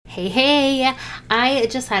Hey, I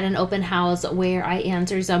just had an open house where I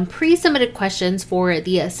answered some pre submitted questions for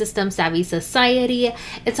the System Savvy Society.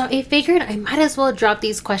 And so I figured I might as well drop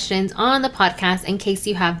these questions on the podcast in case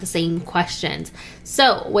you have the same questions.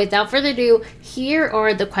 So, without further ado, here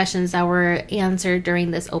are the questions that were answered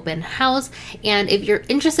during this open house. And if you're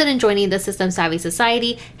interested in joining the System Savvy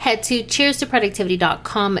Society, head to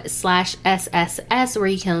cheerstoproductivity.com/SSS where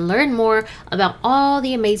you can learn more about all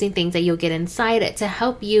the amazing things that you'll get inside to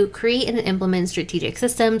help you create and implement strategic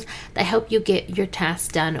systems that help you get your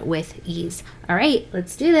tasks done with ease. All right,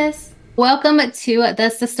 let's do this. Welcome to the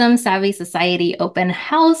System Savvy Society Open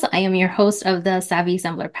House. I am your host of the Savvy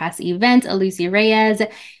Assembler Pass event, Lucy Reyes.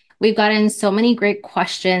 We've gotten so many great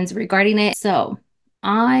questions regarding it. So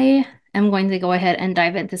I am going to go ahead and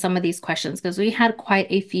dive into some of these questions because we had quite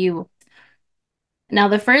a few. Now,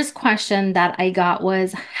 the first question that I got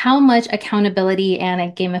was how much accountability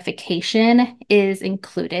and gamification is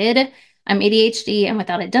included? I'm ADHD and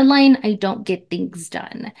without a deadline, I don't get things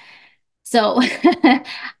done. So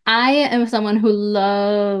I am someone who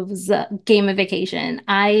loves gamification.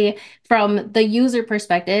 From the user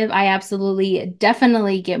perspective, I absolutely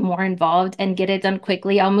definitely get more involved and get it done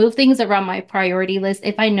quickly. I'll move things around my priority list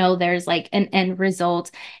if I know there's like an end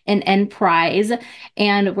result, an end prize,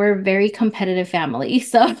 and we're a very competitive family.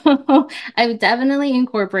 So I've definitely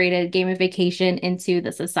incorporated gamification into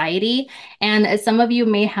the society. And some of you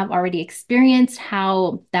may have already experienced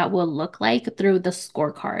how that will look like through the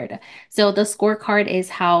scorecard. So the scorecard is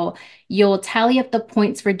how you'll tally up the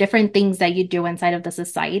points for different things that you do inside of the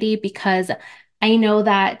society, because I know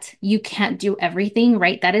that you can't do everything,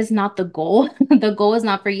 right? That is not the goal. The goal is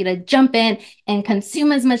not for you to jump in and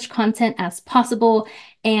consume as much content as possible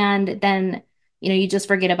and then you just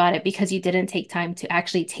forget about it because you didn't take time to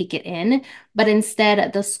actually take it in. But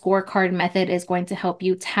instead, the scorecard method is going to help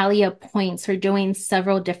you tally up points for doing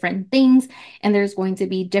several different things. And there's going to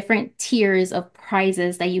be different tiers of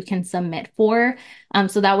prizes that you can submit for.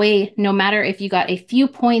 So that way, no matter if you got a few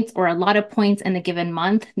points or a lot of points in a given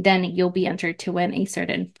month, then you'll be entered to win a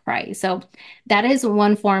certain prize. So that is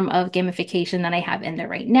one form of gamification that I have in there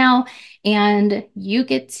right now. And you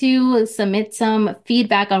get to submit some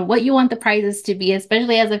feedback on what you want the prizes to be,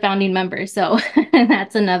 especially as a founding member. So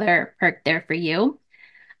that's another perk there for you.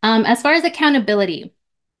 As far as accountability,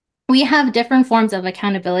 we have different forms of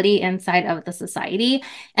accountability inside of the society.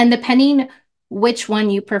 And depending which one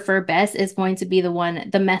you prefer best is going to be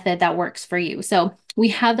the method that works for you. So we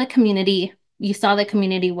have the community. You saw the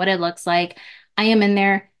community, what it looks like. I am in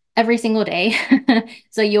there every single day.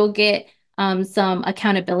 So you'll get some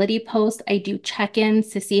accountability posts. I do check-ins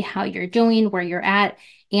to see how you're doing, where you're at,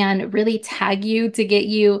 and really tag you to get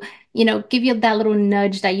you, give you that little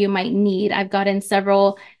nudge that you might need. I've gotten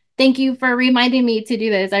several. Thank you for reminding me to do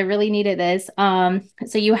this. I really needed this.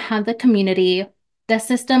 So you have the community. The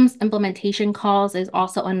systems implementation calls is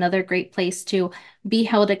also another great place to be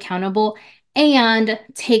held accountable and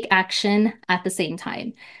take action at the same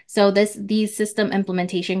time. So these system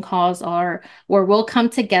implementation calls are where we'll come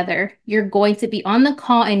together. You're going to be on the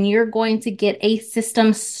call and you're going to get a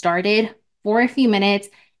system started for a few minutes,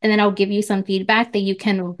 and then I'll give you some feedback that you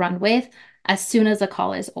can run with as soon as the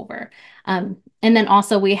call is over. And then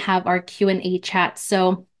also we have our Q&A chat.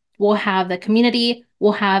 So we'll have the community,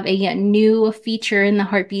 we'll have a new feature in the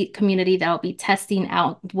Heartbeat community that I'll be testing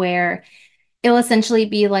out where it'll essentially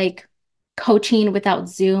be like coaching without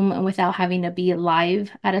Zoom and without having to be live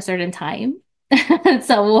at a certain time.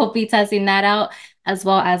 So we'll be testing that out as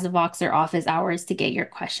well as the Voxer office hours to get your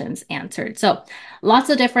questions answered. So lots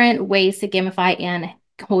of different ways to gamify and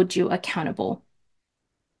hold you accountable.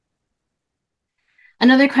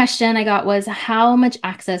 Another question I got was how much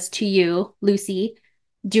access to you, Lucy,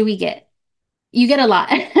 do we get? You get a lot.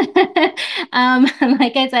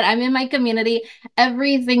 Like I said, I'm in my community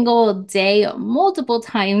every single day, multiple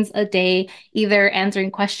times a day, either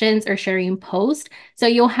answering questions or sharing posts. So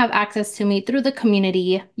you'll have access to me through the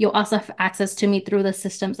community. You'll also have access to me through the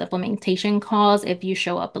systems implementation calls if you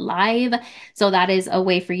show up live. So that is a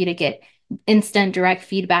way for you to get instant direct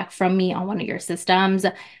feedback from me on one of your systems.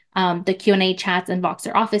 The Q&A chats and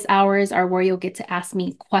Voxer office hours are where you'll get to ask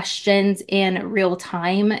me questions in real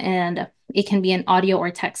time, and it can be in audio or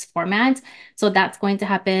text format. So that's going to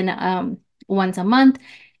happen once a month.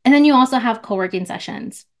 And then you also have co-working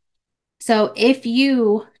sessions. So if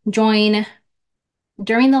you join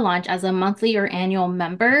during the launch as a monthly or annual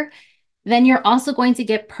member, then you're also going to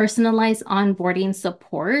get personalized onboarding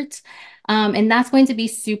support. And that's going to be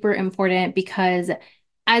super important because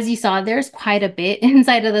as you saw, there's quite a bit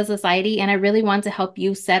inside of the society, and I really want to help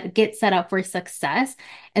you get set up for success.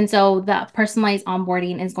 And so the personalized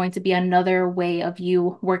onboarding is going to be another way of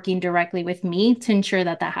you working directly with me to ensure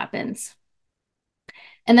that that happens.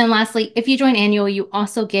 And then lastly, if you join annual, you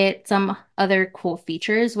also get some other cool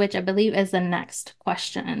features, which I believe is the next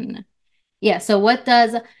question. Yeah, so what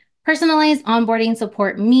does personalized onboarding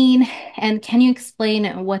support mean? And can you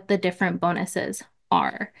explain what the different bonuses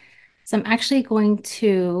are? So I'm actually going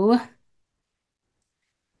to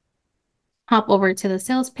hop over to the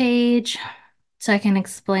sales page so I can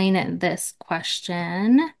explain this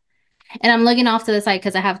question. And I'm looking off to the side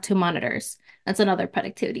because I have two monitors. That's another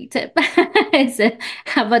productivity tip is to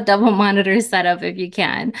have a double monitor setup if you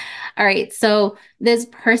can. All right, so this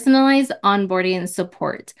personalized onboarding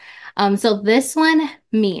support. So this one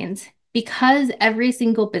means because every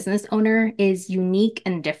single business owner is unique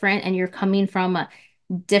and different, and you're coming from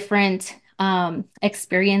different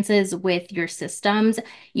experiences with your systems.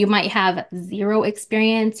 You might have zero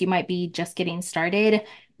experience. You might be just getting started.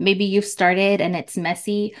 Maybe you've started and it's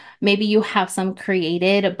messy. Maybe you have some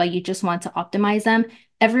created, but you just want to optimize them.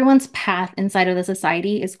 Everyone's path inside of the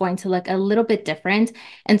society is going to look a little bit different.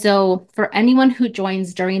 And so for anyone who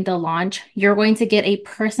joins during the launch, you're going to get a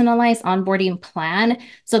personalized onboarding plan.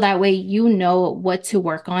 So that way you know what to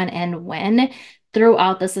work on and when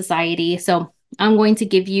throughout the society. So I'm going to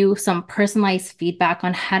give you some personalized feedback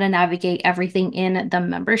on how to navigate everything in the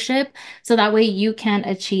membership so that way you can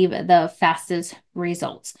achieve the fastest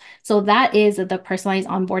results. So that is the personalized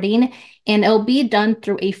onboarding, and it'll be done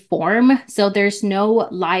through a form. So there's no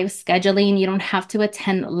live scheduling. You don't have to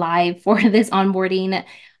attend live for this onboarding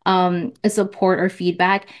support or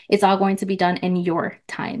feedback. It's all going to be done in your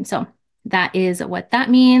time. So that is what that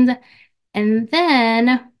means. And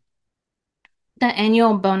then the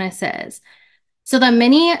annual bonuses. So the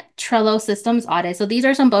mini Trello systems audit. So these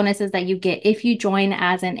are some bonuses that you get if you join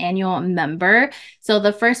as an annual member. So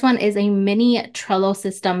the first one is a mini Trello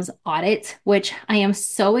systems audit, which I am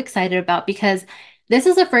so excited about because this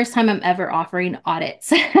is the first time I'm ever offering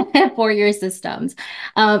audits for your systems.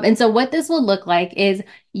 And so what this will look like is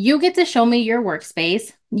you get to show me your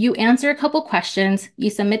workspace. You answer a couple questions, you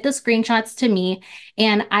submit the screenshots to me,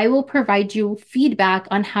 and I will provide you feedback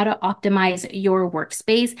on how to optimize your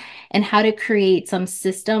workspace and how to create some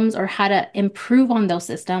systems or how to improve on those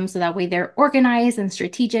systems so that way they're organized and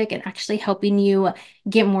strategic and actually helping you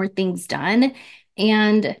get more things done.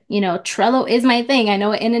 And, Trello is my thing. I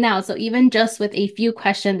know it in and out. So even just with a few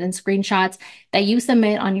questions and screenshots that you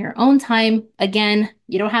submit on your own time, again,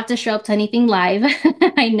 you don't have to show up to anything live.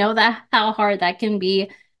 I know that how hard that can be.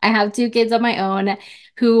 I have two kids of my own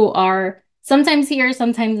who are sometimes here,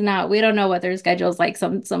 sometimes not. We don't know what their schedule's like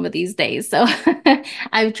some of these days. So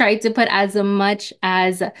I've tried to put as much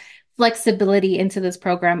as flexibility into this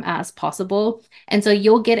program as possible. And so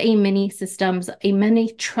you'll get a mini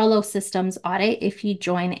Trello systems audit if you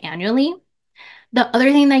join annually. The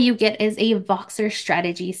other thing that you get is a Voxer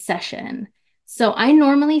strategy session. So I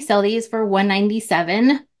normally sell these for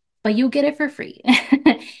 $197, but you get it for free.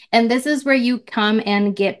 And this is where you come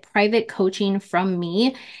and get private coaching from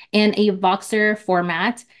me in a Voxer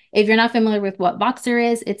format. If you're not familiar with what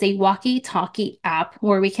Voxer is, it's a walkie-talkie app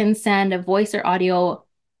where we can send a voice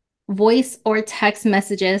or text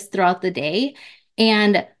messages throughout the day.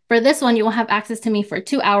 And for this one, you will have access to me for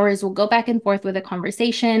 2 hours. We'll go back and forth with a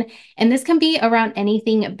conversation. And this can be around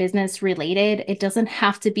anything business related. It doesn't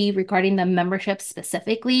have to be regarding the membership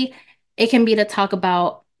specifically. It can be to talk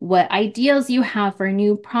about what ideas you have for a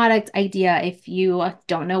new product idea if you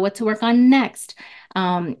don't know what to work on next.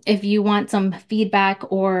 If you want some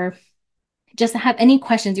feedback or just have any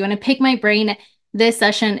questions, you want to pick my brain, this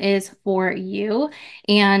session is for you,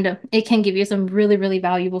 and it can give you some really, really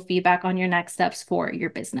valuable feedback on your next steps for your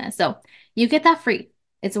business. So you get that free.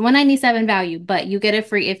 It's $197 value, but you get it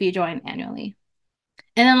free if you join annually.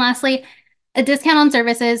 And then lastly, a discount on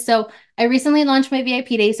services. So I recently launched my VIP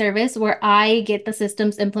day service where I get the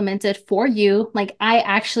systems implemented for you. Like I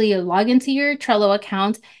actually log into your Trello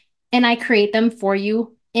account and I create them for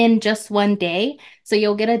you in just one day. So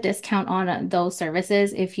you'll get a discount on those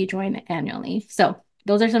services if you join annually. So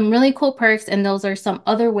those are some really cool perks, and those are some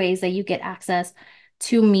other ways that you get access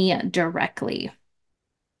to me directly.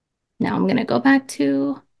 Now I'm going to go back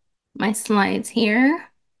to my slides here.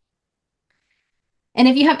 And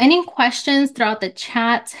if you have any questions throughout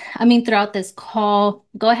throughout this call,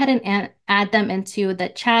 go ahead and add them into the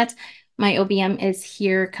chat. My OBM is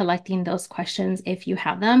here collecting those questions if you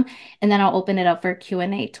have them, and then I'll open it up for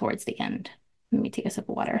Q&A towards the end. Let me take a sip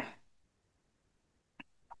of water.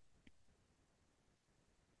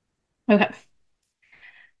 Okay.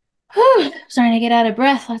 Whew. Starting to get out of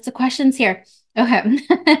breath. Lots of questions here. Okay.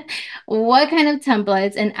 What kind of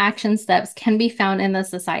templates and action steps can be found in the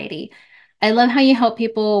society? I love how you help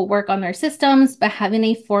people work on their systems, but having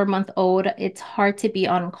a 4-month-old, it's hard to be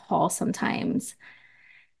on call sometimes.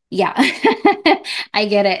 Yeah, I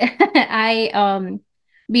get it.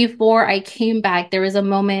 Before I came back, there was a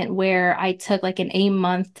moment where I took like an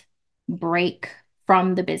 8-month break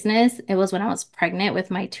from the business. It was when I was pregnant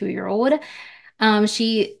with my 2-year-old.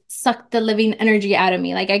 She sucked the living energy out of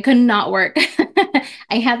me. Like I could not work.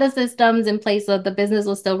 I had the systems in place so the business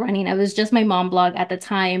was still running. I was just my mom blog at the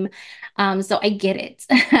time. So I get it.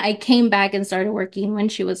 I came back and started working when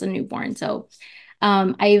she was a newborn. So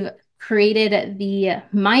I've created the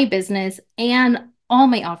my business and all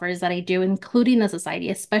my offers that I do, including the society,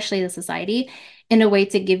 especially the society, in a way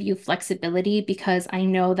to give you flexibility because I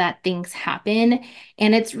know that things happen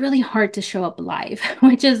and it's really hard to show up live,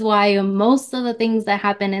 which is why most of the things that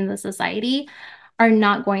happen in the society are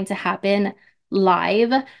not going to happen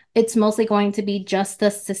live. It's mostly going to be just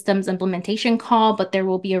the systems implementation call, but there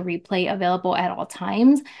will be a replay available at all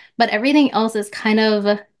times. But everything else is kind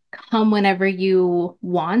of come whenever you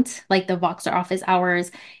want, like the Voxer office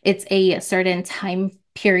hours. It's a certain time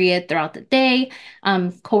period throughout the day.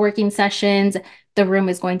 Co-working sessions, the room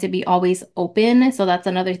is going to be always open. So that's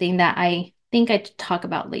another thing that I think I talk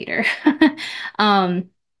about later. um,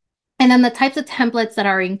 and then the types of templates that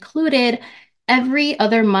are included, every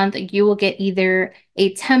other month, you will get either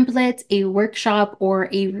a template, a workshop, or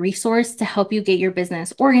a resource to help you get your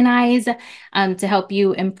business organized, to help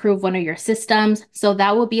you improve one of your systems. So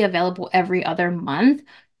that will be available every other month.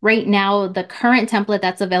 Right now, the current template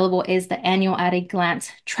that's available is the annual at a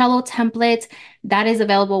glance Trello template. That is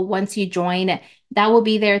available once you join. That will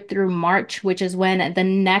be there through March, which is when the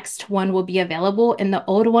next one will be available, and the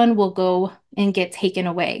old one will go and get taken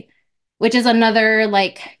away, which is another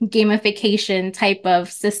like gamification type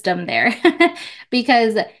of system there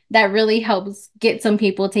because that really helps get some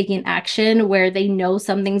people taking action where they know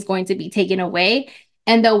something's going to be taken away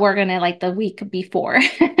and they'll work on it like the week before.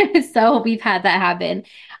 So we've had that happen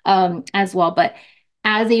as well. But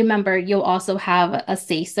as a member, you'll also have a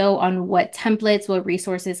say so on what templates, what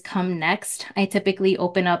resources come next. I typically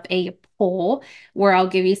open up a poll where I'll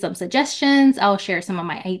give you some suggestions. I'll share some of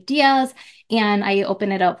my ideas and I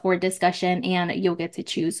open it up for discussion and you'll get to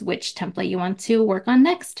choose which template you want to work on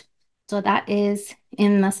next. So that is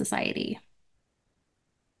in the society.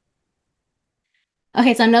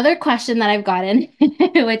 Okay, so another question that I've gotten,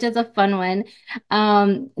 which is a fun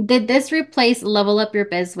one. Did this replace Level Up Your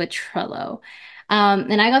Biz with Trello?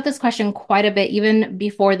 And I got this question quite a bit even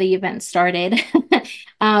before the event started.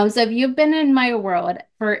 So if you've been in my world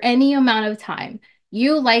for any amount of time,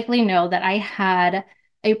 you likely know that I had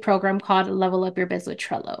a program called Level Up Your Biz with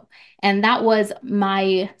Trello. And that was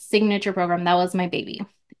my signature program. That was my baby.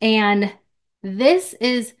 And this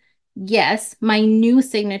is, yes, my new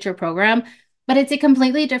signature program, but it's a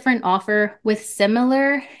completely different offer with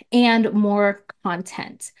similar and more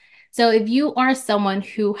content. So if you are someone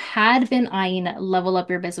who had been eyeing Level Up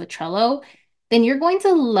Your Biz with Trello, then you're going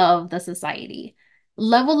to love the society.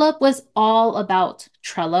 Level Up was all about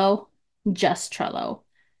Trello, just Trello.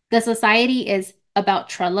 The society is about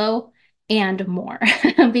Trello and more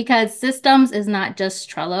because systems is not just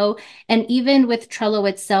Trello. And even with Trello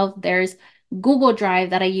itself, there's Google Drive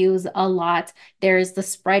that I use a lot. There's the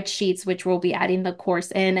spreadsheets, which we'll be adding the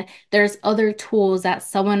course in. There's other tools that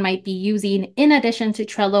someone might be using in addition to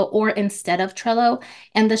Trello or instead of Trello.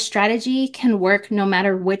 And the strategy can work no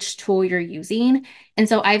matter which tool you're using. And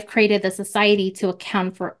so I've created the society to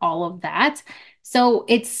account for all of that. So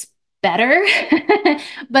it's better,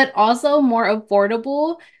 but also more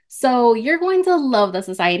affordable. So you're going to love the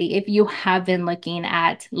society if you have been looking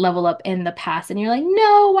at Level Up in the past and you're like,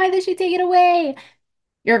 no, why did she take it away?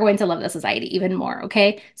 You're going to love the society even more.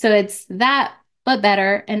 Okay. So it's that, but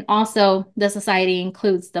better. And also the society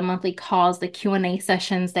includes the monthly calls, the Q&A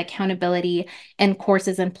sessions, the accountability and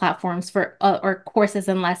courses and platforms for, or courses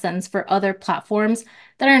and lessons for other platforms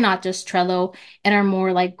that are not just Trello and are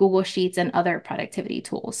more like Google Sheets and other productivity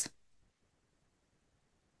tools.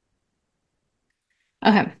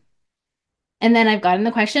 Okay. And then I've gotten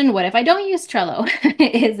the question, what if I don't use Trello?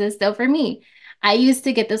 Is this still for me? I used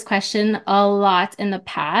to get this question a lot in the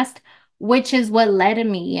past, which is what led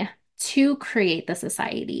me to create the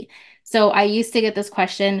society. So I used to get this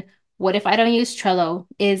question, what if I don't use Trello?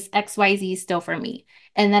 Is XYZ still for me?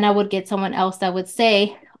 And then I would get someone else that would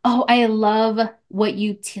say, oh, I love what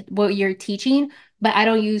you're teaching, but I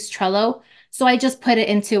don't use Trello. So I just put it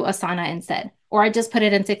into Asana instead, or I just put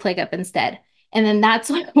it into ClickUp instead. And then that's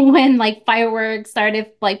when like fireworks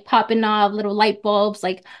started like popping off, little light bulbs,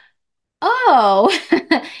 like, oh,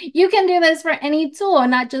 you can do this for any tool,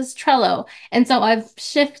 not just Trello. And so I've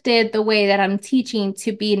shifted the way that I'm teaching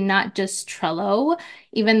to be not just Trello,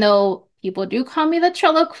 even though people do call me the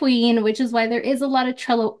Trello queen, which is why there is a lot of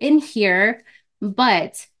Trello in here.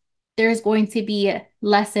 But there's going to be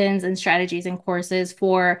lessons and strategies and courses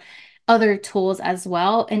for other tools as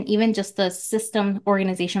well. And even just the system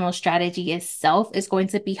organizational strategy itself is going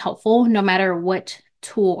to be helpful no matter what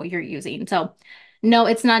tool you're using. So no,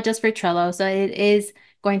 it's not just for Trello. So it is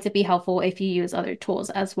going to be helpful if you use other tools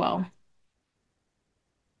as well.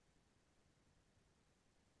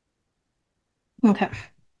 Okay,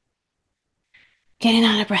 getting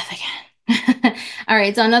out of breath again. All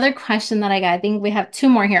right, so another question that I got, I think we have two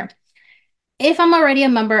more here. If I'm already a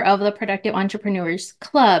member of the Productive Entrepreneurs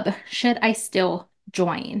Club, should I still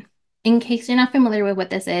join? In case you're not familiar with what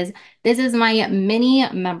this is my mini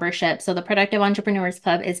membership. So, the Productive Entrepreneurs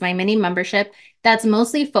Club is my mini membership that's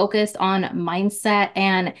mostly focused on mindset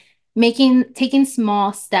and taking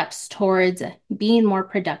small steps towards being more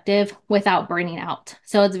productive without burning out.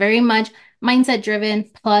 So, it's very much mindset driven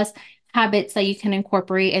plus habits that you can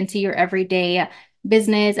incorporate into your everyday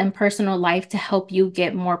business and personal life to help you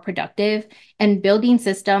get more productive. And building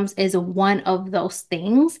systems is one of those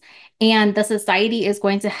things. And the society is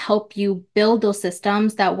going to help you build those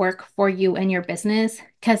systems that work for you and your business.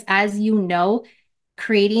 Because as you know,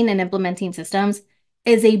 creating and implementing systems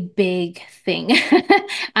is a big thing.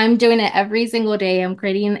 I'm doing it every single day. I'm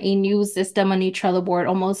creating a new system, a new Trello board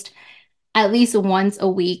almost at least once a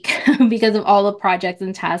week because of all the projects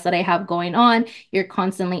and tasks that I have going on. You're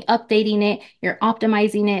constantly updating it, you're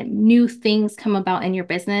optimizing it, new things come about in your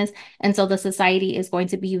business. And so the society is going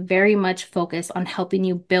to be very much focused on helping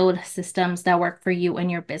you build systems that work for you and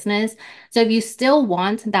your business. So if you still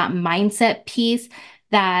want that mindset piece,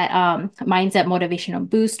 that mindset motivational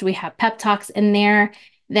boost, we have pep talks in there.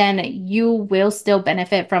 Then you will still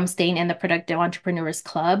benefit from staying in the Productive Entrepreneurs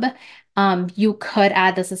Club. You could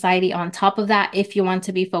add the society on top of that if you want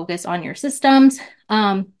to be focused on your systems.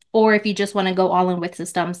 Or if you just want to go all in with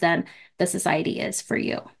systems, then the society is for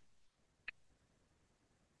you.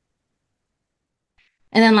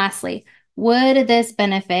 And then lastly, would this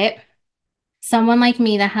benefit someone like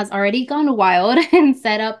me that has already gone wild and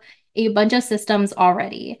set up a bunch of systems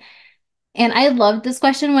already? And I loved this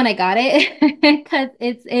question when I got it because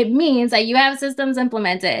it means that you have systems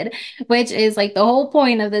implemented, which is like the whole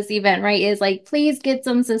point of this event, right? Is like, please get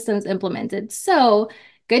some systems implemented. So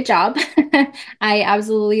good job. I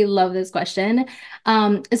absolutely love this question.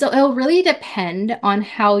 So it'll really depend on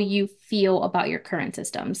how you feel about your current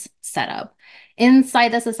systems setup. Inside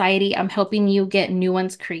the society, I'm helping you get new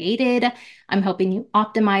ones created. I'm helping you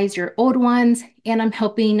optimize your old ones, and I'm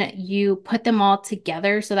helping you put them all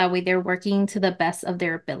together so that way they're working to the best of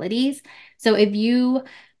their abilities. So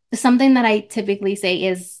something that I typically say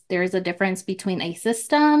is there's a difference between a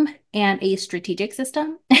system and a strategic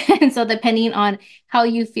system. And so depending on how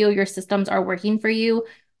you feel your systems are working for you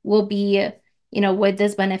will be, would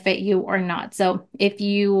this benefit you or not? So if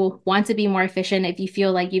you want to be more efficient, if you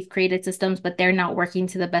feel like you've created systems, but they're not working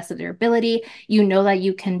to the best of their ability, you know that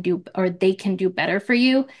you can do, or they can do better for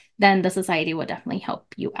you, then the society will definitely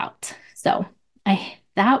help you out. So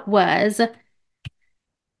that was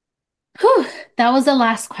Whew, that was the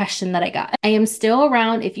last question that I got. I am still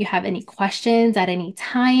around if you have any questions at any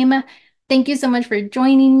time. Thank you so much for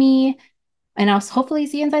joining me, and I'll hopefully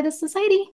see you inside the society.